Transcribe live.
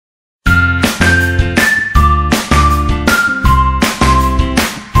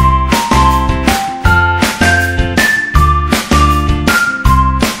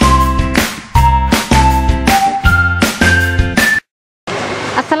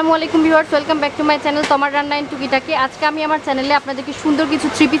আসসালামু আলাইকুম viewers, welcome back to my channel তোমার রান্না এন্ড টুকিটাকি। আজকে আমি আমার চ্যানেলে আপনাদেরকে সুন্দর কিছু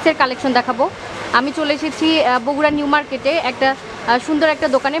থ্রি পিসের কালেকশন দেখাবো। আমি চলে এসেছি বগুড়া নিউ মার্কেটে একটা সুন্দর একটা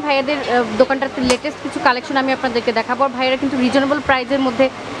দোকানে। ভাইয়াদের দোকানটাতে লেটেস্ট কিছু কালেকশন আমি আপনাদেরকে দেখাবো। আর ভাইয়ারা কিন্তু রিজনেবল প্রাইসের মধ্যে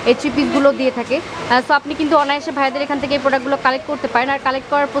এই থ্রি পিসগুলো দিয়ে থাকে। সো আপনি কিন্তু অনায়াসে ভাইয়াদের এখান থেকে এই প্রোডাক্টগুলো কালেক্ট করতে পারেন। আর কালেক্ট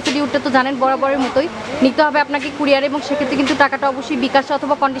করার প্রসিডিউরটা তো জানেন, বরাবরের মতোই নিতে হবে আপনাকে কুরিয়ার, এবং সেক্ষেত্রে কিন্তু টাকাটা অবশ্যই বিকাশে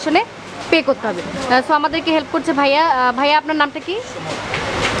অথবা কন্ডিশনে পে করতে হবে। সো আমাদেরকে হেল্প করছে ভাইয়া। ভাইয়া আপনার নামটা কি?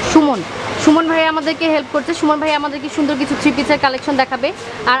 সুমন ভাইয়া আমাদেরকে হেল্প করছে। সুমন ভাইয়া আমাদেরকে সুন্দর কিছু থ্রি পিসের কালেকশন দেখাবে।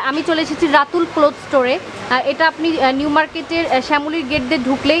 আর আমি চলে এসেছি রাতুল ক্লথ স্টোরে। এটা আপনি নিউ মার্কেটের শ্যামলির গেট দিয়ে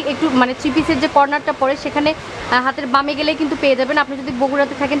ঢুকলেই একটু মানে থ্রি পিসের যে কর্নারটা পড়ে সেখানে হাতের বামে গেলেই কিন্তু পেয়ে যাবেন। আপনি যদি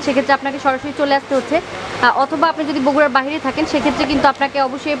বগুড়াতে থাকেন সেক্ষেত্রে আপনাকে সরাসরি চলে আসতে হচ্ছে, অথবা আপনি যদি বগুড়ার বাইরে থাকেন সেক্ষেত্রে কিন্তু আপনাকে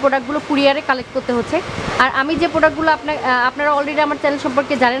অবশ্যই এই প্রোডাক্টগুলো কুরিয়ারে কালেক্ট করতে হচ্ছে। আর আমি যে প্রোডাক্টগুলো আপনারা অলরেডি আমার চ্যানেল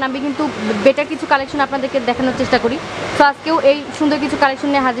সম্পর্কে জানেন, আমি কিন্তু বেটার কিছু কালেকশন আপনাদেরকে দেখানোর চেষ্টা করি। তো আজকেও এই সুন্দর কিছু কালেকশন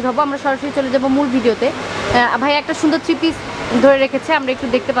নিয়ে হাজির হবো। আমরা সরাসরি চলে যাবো মূল ভিডিওতে। ভাই একটা সুন্দর থ্রি পিস ধরে রেখেছে, আমরা একটু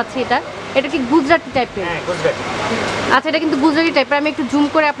দেখতে পাচ্ছি। এটা কি গুজরাটি টাইপের? আচ্ছা, এটা কিন্তু গুজরাটি টাইপের। আমি একটু জুম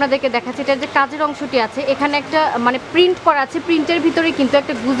করে আপনাদেরকে দেখাচ্ছি। এটার যে কাজের অংশটি আছে এখানে একটা মানে প্রিন্ট করা আছে, প্রিন্টের ভিতরে কিন্তু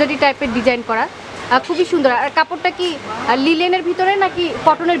একটা গুজরাটি টাইপের ডিজাইন করা, খুবই সুন্দর। আর কাপড়টা কি লিলেনের ভিতরে নাকি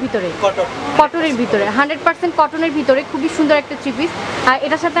কটনের ভিতরে? কটনের ভিতরে, 100% কটনের ভিতরে, খুবই সুন্দর একটা থ্রি পিস। আর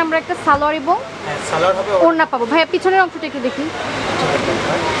এটার সাথে আমরা একটা সালোয়ার এবং ওড়না পাবো। ভাইয়া পিছনের অংশটা একটু দেখি।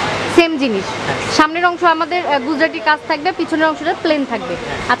 সেম জিনিস, সামনের অংশ আমাদের গুজরাটি কাজ থাকবে, পিছনের অংশটা প্লেন থাকবে।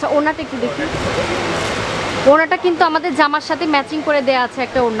 আচ্ছা, ওড়নাটা একটু দেখি। ওড়নাটা কিন্তু আমাদের জামার সাথে ম্যাচিং করে দেয়া আছে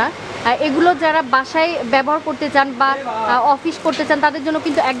একটা ওড়না। এগুলো যারা বাসায় ব্যবহার করতে চান বা অফিস করতে চান তাদের জন্য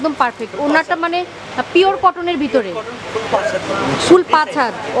কিন্তু একদম পারফেক্ট। ওড়নাটা মানে পিওর কটনের ভিতরে, ফুল 5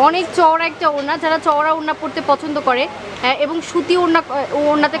 হাত, অনেক চওড়া একটা ওড়না। যারা চওড়া ওড়না পরতে পছন্দ করে এবং সুতি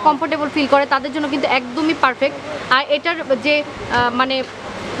ওড়নাতে কমফোর্টেবল ফিল করে তাদের জন্য কিন্তু একদমই পারফেক্ট। আর এটার যে মানে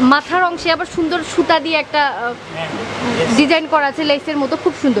মাথার অংশে আবার সুন্দর সুতা দিয়ে একটা ডিজাইন করা আছে লেসের মতো,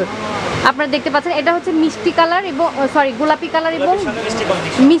 খুব সুন্দর। আপনারা দেখতে পাচ্ছেন এটা হচ্ছে মিষ্টি কালার এবং গোলাপি কালার এবং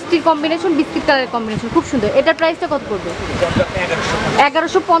মিষ্টির কম্বিনেশন, বিস্কিট কালারের কম্বিনেশন, খুব সুন্দর। এটার প্রাইসটা কত পড়বে?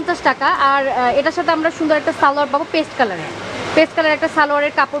 1150 টাকা। আর এটার সাথে আমরা সুন্দর একটা সালোয়ার পাবো, পেস্ট কালারের একটা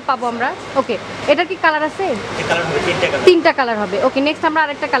সালোয়ারের কাপড় পাবো আমরা। ওকে, এটার কি কালার আছে? 3টা কালার হবে। ওকে, নেক্সট আমরা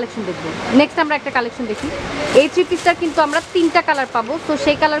আরেকটা কালেকশন দেখবো। একটা কালেকশন দেখি। এই থ্রি পিসটার কিন্তু আমরা 3টা কালার পাবো। তো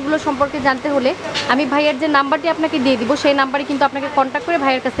সেই কালারগুলো সম্পর্কে জানতে হলে আমি ভাইয়ের যে নাম্বারটি আপনাকে দিয়ে দিব সেই নাম্বারে কিন্তু আপনাকে কন্ট্যাক্ট করে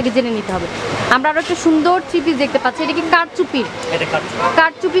ভাইয়ের কাছ থেকে জেনে নিতে হবে। আমরা আরও একটা সুন্দর থ্রি পিস দেখতে পাচ্ছি। এটা কি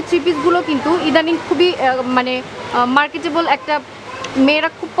কারচুপির থ্রি পিসগুলো কিন্তু ইদানিং খুবই মানে মার্কেটেবল একটা, মেয়েরা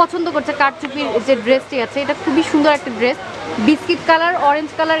খুব পছন্দ করছে কারচুপির যে ড্রেসটি আছে। এটা খুবই সুন্দর একটা dress, biscuit colour, orange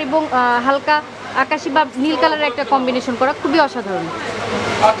colour এবং হালকা আকাশি বা নীল কালারের একটা কম্বিনেশন করা, খুবই অসাধারণ।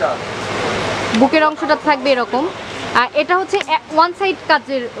 বুকের অংশটা থাকবে এরকম। আর এটা হচ্ছে ওয়ান সাইড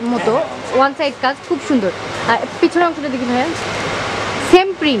কাজের মতো, ওয়ান সাইড কাজ, খুব সুন্দর। পিছনের অংশটা দেখি ভাইয়া,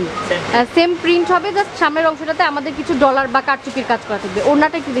 সেম প্রিন্ট হবে, জাস্ট সামনের অংশটাতে আমাদের কিছু ডলার বা কারচুপির কাজ করা থাকবে।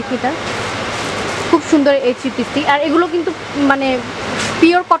 ওড়নাটা একটু দেখি, এটা খুব সুন্দর এই থ্রি পিসটি। আর এগুলো কিন্তু মানে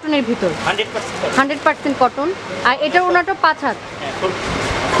পিওর কটনের ভিতর, 100% কটন। আর এটার ওড়নাটা 5 হাত,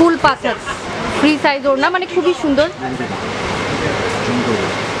 ফুল 5 হাত, ফ্রি সাইজ ওড়না, মানে খুবই সুন্দর।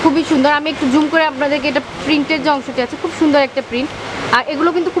 আমি একটু জুম করে আপনাদেরকে, এটা প্রিন্টের যে অংশটি আছে খুব সুন্দর একটা প্রিন্ট। আর এগুলো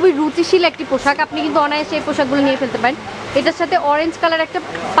কিন্তু খুবই রুচিশীল একটি পোশাক, আপনি কিন্তু অনায়াসে এই পোশাকগুলো নিয়ে ফেলতে পারেন। এটার সাথে অরেঞ্জ কালার একটা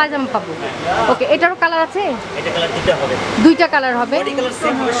পায়জামা পাবো। ওকে, এটারও কালার আছে? 2টা কালার হবে।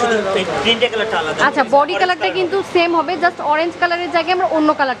 আচ্ছা, বডি কালারটা কিন্তু সেম হবে, জাস্ট অরেঞ্জ কালারের জায়গায় আমরা অন্য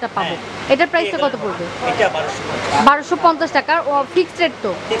কালারটা পাবো। এটার প্রাইসটা কত পড়বে? 1250 টাকা। ফিক্সড রেট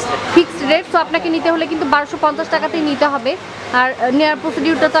তো? Fixed rate. তো আপনাকে নিতে হলে কিন্তু 1250 টাকাতেই নিতে হবে। আর নেওয়ার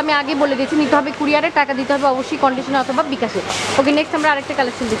প্রসিডিউরটা তো আমি আগে বলে দিয়েছি, নিতে হবে কুরিয়ারে, টাকা দিতে হবে অবশ্যই কন্ডিশনে অথবা বিকাশে। ওকে, নেক্সট আমরা আরেকটা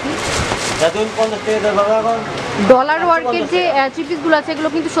কালেকশন দেখি। ডলার ওয়ার্কের যে থ্রি পিসগুলো আছে এগুলো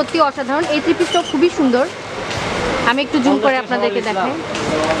কিন্তু সত্যি অসাধারণ। এই থ্রি পিসটাও খুবই সুন্দর। আমি একটু জুম করে আপনাদেরকে দেখাই।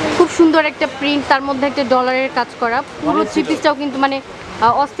 খুব সুন্দর একটা প্রিন্ট, তার মধ্যে একটা ডলারের কাজ করা, পুরো থ্রি পিসটাও কিন্তু মানে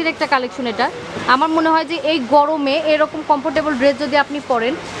অস্থির একটা কালেকশন। এটা আমার মনে হয় যে এই গরমে এরকম কমফোর্টেবল ড্রেস যদি আপনি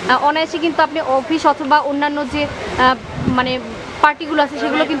পরেন, অনায়াসে কিন্তু আপনি অফিস অথবা অন্যান্য যে মানে পার্টিগুলো আছে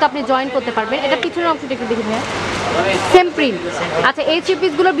সেগুলো কিন্তু আপনি জয়েন করতে পারবেন। এটা পিছনের অংশটা একটু দেখে নেন, সেম প্রিন্ট। আচ্ছা, এই থ্রি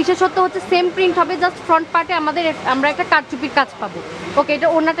পিসগুলোর বিশেষত্ব হচ্ছে সেম প্রিন্ট হবে, জাস্ট ফ্রন্ট পার্টে আমরা একটা কারচুপির কাজ পাবো। ওকে, এটা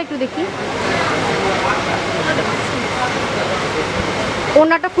ওড়নাটা একটু দেখি।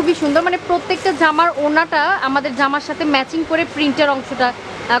 ওড়নাটা খুবই সুন্দর, মানে প্রত্যেকটা জামার ওড়নাটা আমাদের জামার সাথে ম্যাচিং করে প্রিন্টের অংশটা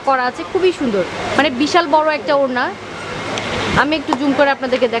করা আছে, খুবই সুন্দর, মানে বিশাল বড় একটা ওড়না। আমি একটু জুম করে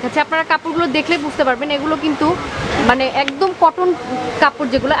আপনাদেরকে দেখাচ্ছি, আপনারা কাপড়গুলো দেখলে বুঝতে পারবেন এগুলো কিন্তু মানে একদম কটন কাপড়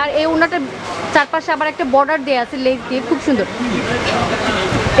যেগুলো। আর এই ওড়নাটা চারপাশে আবার একটা বর্ডার দেয়া আছে লেস দিয়ে, খুব সুন্দর।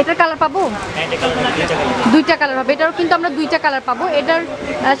 এটার কালার পাবো? দুইটা কালার হবে, এটারও কিন্তু আমরা দুইটা কালার পাবো। এটার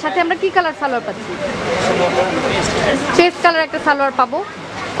সাথে আমরা কি কালার সালোয়ার পাচ্ছি? পেস্ট কালার একটা সালোয়ার পাবো,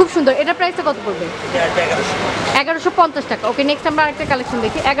 খুব সুন্দর। এটার প্রাইসটা কত পড়বে? 1150 টাকা। ওকে, নেক্সট আমরা আরেকটা কালেকশন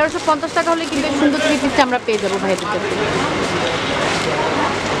দেখি। 1150 টাকা হলে কিন্তু সুন্দর থ্রি পিসটা আমরা পেয়ে যাবো ভাইদের কাছে।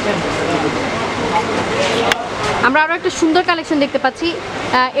 আমরা আরও একটা সুন্দর কালেকশন দেখতে পাচ্ছি।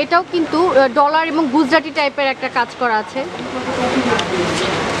 এটাও কিন্তু ডলার এবং গুজরাটি টাইপের একটা কাজ করা আছে,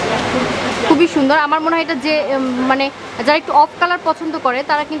 খুবই সুন্দর। আমার মনে হয় এটা যে মানে যারা একটু অফ কালার পছন্দ করে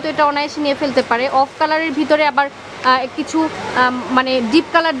তারা কিন্তু এটা অনায়াসে নিয়ে ফেলতে পারে। অফ কালারের ভিতরে আবার কিছু মানে ডিপ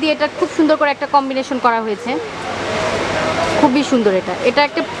কালার দিয়ে এটা খুব সুন্দর করে একটা কম্বিনেশন করা হয়েছে, খুবই সুন্দর। এটা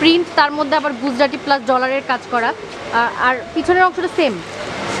একটা প্রিন্ট, তার মধ্যে আবার গুজরাটি প্লাস ডলারের কাজ করা, আর পিছনের অংশটা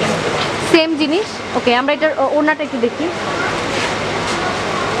সেম জিনিস। ওকে, আমরা এটার ওড়নাটা একটু দেখি।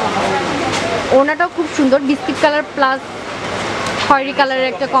 ওড়নাটাও খুব সুন্দর, বিস্কিট কালার প্লাস খয়েরি কালারের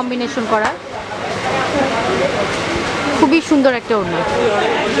একটা কম্বিনেশন করা, খুবই সুন্দর একটা ওড়না।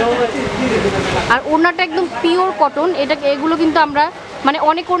 আর ওড়নাটা একদম পিওর কটন। এগুলো কিন্তু আমরা মানে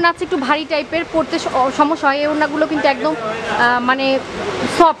অনেক ওড়না আছে একটু ভারী টাইপের, পরতে সমস্যা হয়। এই ওড়নাগুলো কিন্তু একদম মানে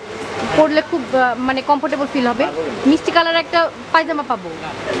সফট, পরলে খুব মানে কমফোর্টেবল ফিল হবে। মিষ্টি কালার একটা পায়জামা পাবো,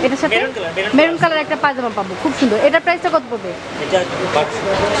 এটার সাথে মেরুন কালার একটা পায়জামা পাবো, খুব সুন্দর। এটার প্রাইসটা কত পড়বে?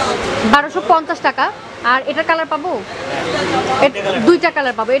 1250 টাকা। আর এটার কালার পাবো? দুইটা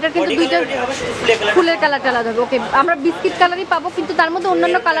কালার পাবো। এটার কিন্তু দুইটা ফুলের কালারটা আলাদা হবে। ওকে, আমরা বিস্কিট কালারই পাবো, কিন্তু তার মধ্যে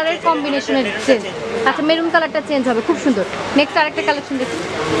অন্যান্য কালারের কম্বিনেশনের চেঞ্জ। আচ্ছা, মেরুন কালারটা চেঞ্জ হবে, খুব সুন্দর। নেক্সট আরেকটা কালেকশন দেখি,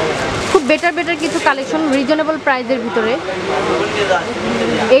 খুব বেটার কিছু কালেকশন রিজনেবল প্রাইসের ভিতরে।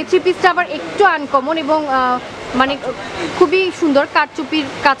 এই থ্রি পিসটা আবার একটু আনকমন এবং মানে খুবই সুন্দর, কারচুপির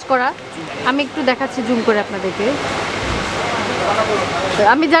কাজ করা। আমি একটু দেখাচ্ছি জুম করে আপনাদেরকে।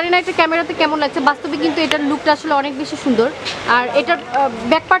 আমি জানি না এটা ক্যামেরাতে কেমন লাগছে, বাস্তবে কিন্তু এটার লুকটা আসলে অনেক বেশি সুন্দর। আর এটার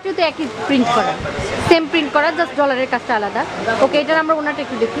ব্যাক পার্টেও তো একই প্রিন্ট করা, সেম প্রিন্ট করা, জাস্ট ডলারের কাজটা আলাদা। ওকে, এটার আমরা ওনাটা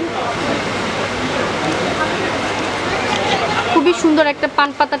একটু দেখি। খুবই সুন্দর একটা পান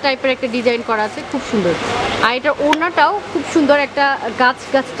পাতা টাইপের একটা ডিজাইন করা আছে, খুব সুন্দর। আর এটার ওড়নাটাও খুব সুন্দর, একটা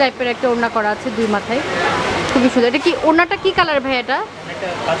গাছ টাইপের একটা ওড়না করা আছে দুই মাথায়, খুবই সুন্দর। এটা কি ওড়নাটা কি কালার ভাই? এটা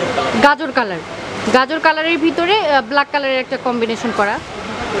গাজর কালারের ভিতরে ব্ল্যাক কালারের একটা কম্বিনেশন করা,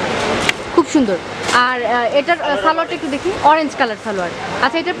 খুব সুন্দর। আর এটার সালোয়ারটা একটু দেখি, অরেঞ্জ কালার সালোয়ার।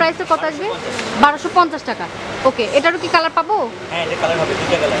 আচ্ছা, এটার প্রাইসটা কত আসবে? 1250 টাকা। ওকে, এটারও কি কালার পাবো?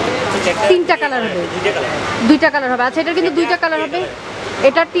 তিনটা কালার হবে, দুইটা কালার হবে। আচ্ছা, এটার কিন্তু দুইটা কালার হবে।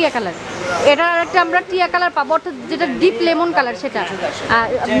 এটার টিয়া কালার, এটার আরেকটা আমরা টিয়া কালার পাবো, অর্থাৎ যেটা ডিপ লেমন কালার, সেটা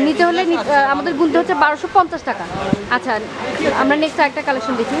নিতে হলে আমাদের গুনতে হচ্ছে 1250 টাকা। আচ্ছা, আমরা নেক্সট আরেকটা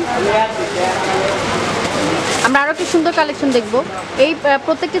কালেকশন দেখি। আমরা আরও কি সুন্দর কালেকশন দেখব। এই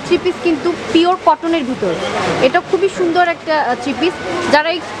প্রত্যেকটা থ্রি পিস কিন্তু পিওর কটনের ভিতর। এটা খুবই সুন্দর একটা থ্রি পিস। যারা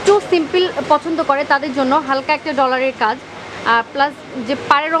একটু সিম্পল পছন্দ করে তাদের জন্য হালকা একটা ডলারের কাজ, প্লাস যে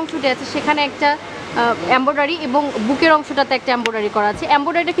পাড়ের অংশটি আছে সেখানে একটা এমব্রয়ডারি এবং বুকের অংশটাতে একটা এমব্রয়ডারি করা আছে।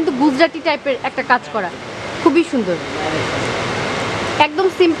 এমব্রয়ডারিটা কিন্তু গুজরাটি টাইপের একটা কাজ করা, খুবই সুন্দর। একদম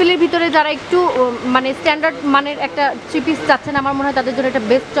সিম্পলের ভিতরে যারা একটু মানে স্ট্যান্ডার্ড মানের একটা থ্রি পিস চাচ্ছেন, আমার মনে হয় তাদের জন্য এটা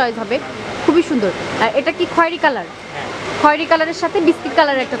বেস্ট চয়েস হবে, খুবই সুন্দর। এটা কি খয়েরি কালার? খয়েরি কালারের সাথে বিস্কিট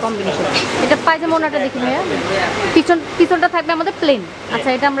কালারের একটা কম্বিনেশন। এটা পায়জামা ওনাটা দেখি ভাইয়া, পিছনটা থাকবে আমাদের প্লেন। আচ্ছা,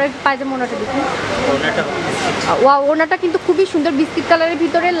 এটা আমরা পায়জামা ওনাটা দেখি। ওনাটা কিন্তু খুবই সুন্দর, বিস্কিট কালারের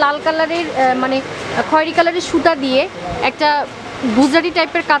ভিতরে লাল কালারের মানে খয়েরি কালারের সুতা দিয়ে একটা গুজরাটি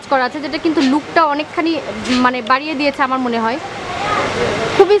টাইপের কাজ করা আছে, যেটা কিন্তু লুকটা অনেকখানি মানে বাড়িয়ে দিয়েছে আমার মনে হয়।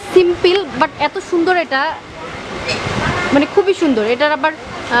 খুবই সিম্পল বাট এত সুন্দর, এটা মানে খুবই সুন্দর। এটার আবার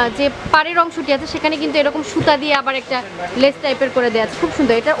যে পাড়ের অংশটি আছে সেখানে কিন্তু এরকম সুতা দিয়ে আবার একটা লেস টাইপের করে দেওয়া আছে, খুব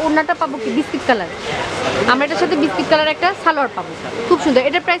সুন্দর। এটার ওড়নাটা পাবো কি বিস্কিট কালার, আমরা এটার সাথে বিস্কিট কালার একটা সালোয়ার পাবো, খুব সুন্দর।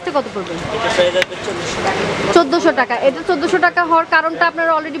 এটার প্রাইসটা কত পড়বে? 1400 টাকা। এটা 1400 টাকা হওয়ার কারণটা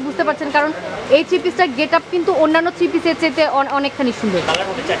আপনারা অলরেডি বুঝতে পারছেন, কারণ এই থ্রি পিসটার গেট আপ কিন্তু অন্যান্য থ্রি পিসের চেয়ে অনেকখানি সুন্দর।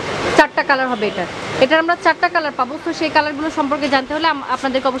 চারটা কালার হবে এটার আমরা চারটা কালার পাবো। তো সেই কালারগুলো সম্পর্কে জানতে হলে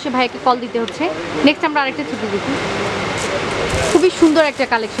আপনাদেরকে অবশ্যই ভাইকে কল দিতে হচ্ছে। নেক্সট আমরা আরেকটা থ্রি পিস দেখি, খুবই সুন্দর একটা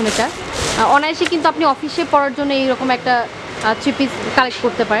কালেকশন। এটা অনায়াসে কিন্তু আপনি অফিসে পরার জন্য এইরকম একটা থ্রি পিস কালেক্ট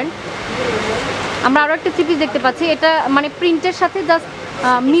করতে পারেন। আমরা আরও একটা থ্রি পিস দেখতে পাচ্ছি, এটা মানে প্রিন্টের সাথে জাস্ট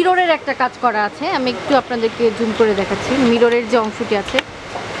মিররের একটা কাজ করা আছে। আমি একটু আপনাদেরকে জুম করে দেখাচ্ছি। মিররের যে অংশটি আছে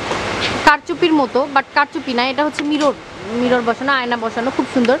কারচুপির মতো, বাট কারচুপি না, এটা হচ্ছে মিরর বসানো, আয়না বসানো, খুব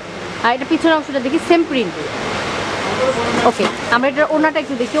সুন্দর। আর এটা পিছনের অংশটা দেখি সেম প্রিন্ট। ওকে, আমরা এটার ওড়নাটা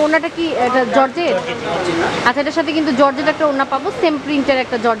একটু দেখি। ওড়নাটা কি এটা জর্জেট? আচ্ছা, এটার সাথে কিন্তু জর্জেট একটা ওড়না পাবো, সেম প্রিন্টের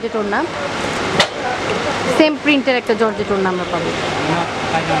একটা জর্জেট ওড়না, আমরা পাবো,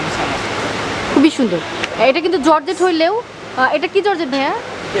 খুবই সুন্দর। এটা কিন্তু জর্জেট হইলেও, এটা কি জর্জেট ভাইয়া?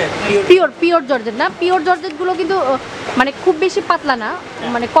 পিওর জর্জেট না, পিওর জর্জেটগুলো কিন্তু মানে খুব বেশি পাতলা না,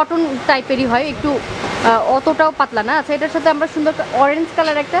 মানে কটন টাইপেরই হয়, একটু অতটাও পাতলা না। আচ্ছা, এটার সাথে আমরা সুন্দর অরেঞ্জ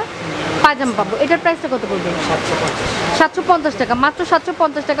কালার একটা পায়জামা পাবো। এটার প্রাইসটা কত পড়বে? 750 টাকা, মাত্র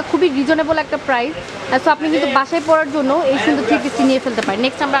 750 টাকা, খুবই রিজনেবল একটা প্রাইস। সো আপনি কিন্তু বাসায় পরার জন্য এই সুন্দর থ্রি পিসটি নিয়ে ফেলতে পারেন।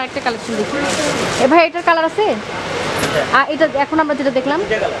 নেক্সট আমরা আরেকটা কালেকশন দেখি। ভাই এটার কালার আছে? এটা এখন আমরা যেটা দেখলাম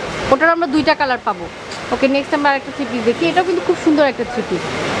ওটার আমরা 2টা কালার পাবো। ওকে, নেক্সট আমরা আরেকটা থ্রি পিস দেখি। এটাও কিন্তু খুব সুন্দর একটা থ্রি পিস,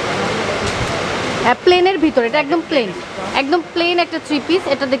 প্লেনের ভিতরে, এটা একদম প্লেন একটা থ্রি পিস।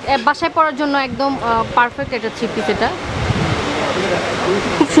 এটা বাসায় পরার জন্য একদম পারফেক্ট একটা থ্রি পিস। এটা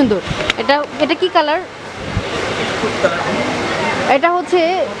খুব সুন্দর। এটা কি কালার? এটা হচ্ছে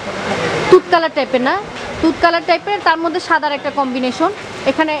তুত কালার টাইপের, না তুত কালার টাইপের, তার মধ্যে সাদার একটা কম্বিনেশন।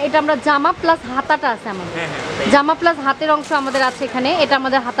 এখানে এটা আমরা জামা প্লাস হাতাটা আছে আমাদের, জামা প্লাস হাতের অংশ আমাদের আছে এখানে। এটা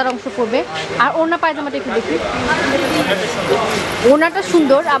আমাদের হাতার অংশ পড়বে। আর ওড়না পায়জামাটা একটু দেখি, ওড়নাটা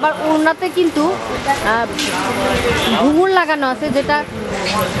সুন্দর। আবার ওড়নাতে কিন্তু ঘুঙুর লাগানো আছে, যেটা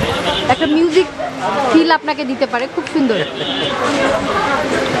একটা মিউজিক ফিল আপনাকে দিতে পারে। খুব সুন্দর,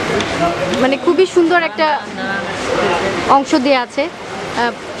 মানে খুবই সুন্দর একটা অংশ দেওয়া আছে।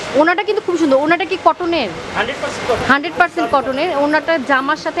 ওনাটা কিন্তু খুব সুন্দর। ওনাটা কি কটনের? 100% কটনের। ওনাটা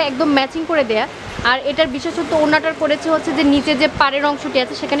জামার সাথে একদম ম্যাচিং করে দেয়া। আর এটার বিশেষত্ব ওনাটার করেছে হচ্ছে যে নিচে যে পাড়ের অংশটি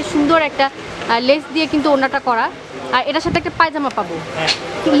আছে সেখানে সুন্দর একটা লেস দিয়ে কিন্তু ওনাটা করা। আর এটার সাথে একটা পায়জামা পাবো,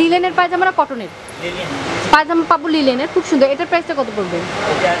 লিলেনের পায়জামা না কটনের? পায়জামা পাবো লিলেনের, খুব সুন্দর। এটার প্রাইসটা কত পড়বে?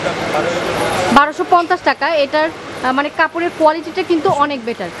 1250 টাকা। এটার মানে কাপড়ের কোয়ালিটিটা কিন্তু অনেক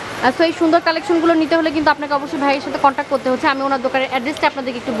বেটার। সো এই সুন্দর কালেকশনগুলো নিতে হলে কিন্তু আপনাকে অবশ্যই ভাইয়ের সাথে কন্ট্যাক্ট করতে হচ্ছে। আমি ওনার দোকানের অ্যাড্রেসটা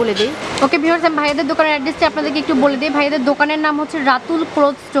আপনাদেরকে একটু বলে দিই। ওকে ভিউয়ার্স, আমি ভাইয়াদের দোকানের অ্যাড্রেসটা আপনাদেরকে একটু বলে দিই। ভাইয়াদের দোকানের নাম হচ্ছে রাতুল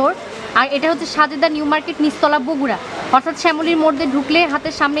ক্লথ স্টোর, আর এটা হচ্ছে সাজেদা নিউ মার্কেট, নিচতলা, বগুড়া। অর্থাৎ শ্যামলীর মোড়ে ঢুকলে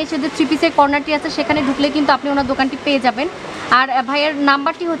হাতের সামনে এসে যে থ্রি পিসের কর্নারটি আছে সেখানে ঢুকলে কিন্তু আপনি ওনার দোকানটি পেয়ে যাবেন। আর ভাইয়ের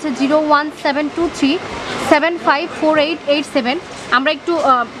নাম্বারটি হচ্ছে 01723754887। আমরা একটু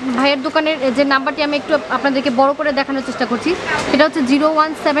ভাইয়ের দোকানের যে নাম্বারটি আমি একটু আপনাদেরকে বড় করে দেখানোর চেষ্টা করছি। এটা হচ্ছে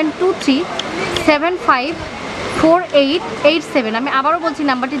 01723754887। আমি আবারও বলছি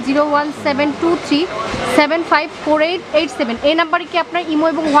নাম্বারটি 01723754887। এই নাম্বারে কি আপনার ইমো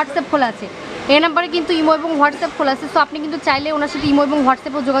এবং হোয়াটসঅ্যাপ খোলা আছে? এই নাম্বারে কিন্তু ইমো এবং হোয়াটসঅ্যাপ খোলা আছে। সো আপনি কিন্তু চাইলে ওনার সাথে ইমো এবং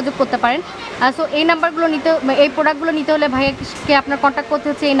হোয়াটসঅ্যাপেও যোগাযোগ করতে পারেন। সো এই নাম্বারগুলো নিতে, এই প্রোডাক্টগুলো নিতে হলে ভাইয়াকে আপনার কন্ট্যাক্ট করতে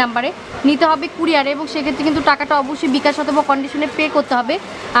হচ্ছে এই নাম্বারে। নিতে হবে কুরিয়ারে, এবং সেক্ষেত্রে কিন্তু টাকাটা অবশ্যই বিকাশ অথবা কন্ডিশনে পে করতে হবে।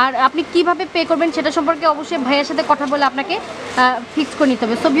 আর আপনি কিভাবে পে করবেন সেটা সম্পর্কে অবশ্যই ভাইয়ের সাথে কথা বলে আপনাকে ফিক্স করে নিতে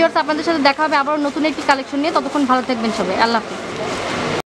হবে। সো ভিউয়ার্স, আপনাদের সাথে দেখা হবে আবার নতুন একটি কালেকশন নিয়ে। ততক্ষণ ভালো থাকবেন সবাই। আল্লাহ হাফেজ।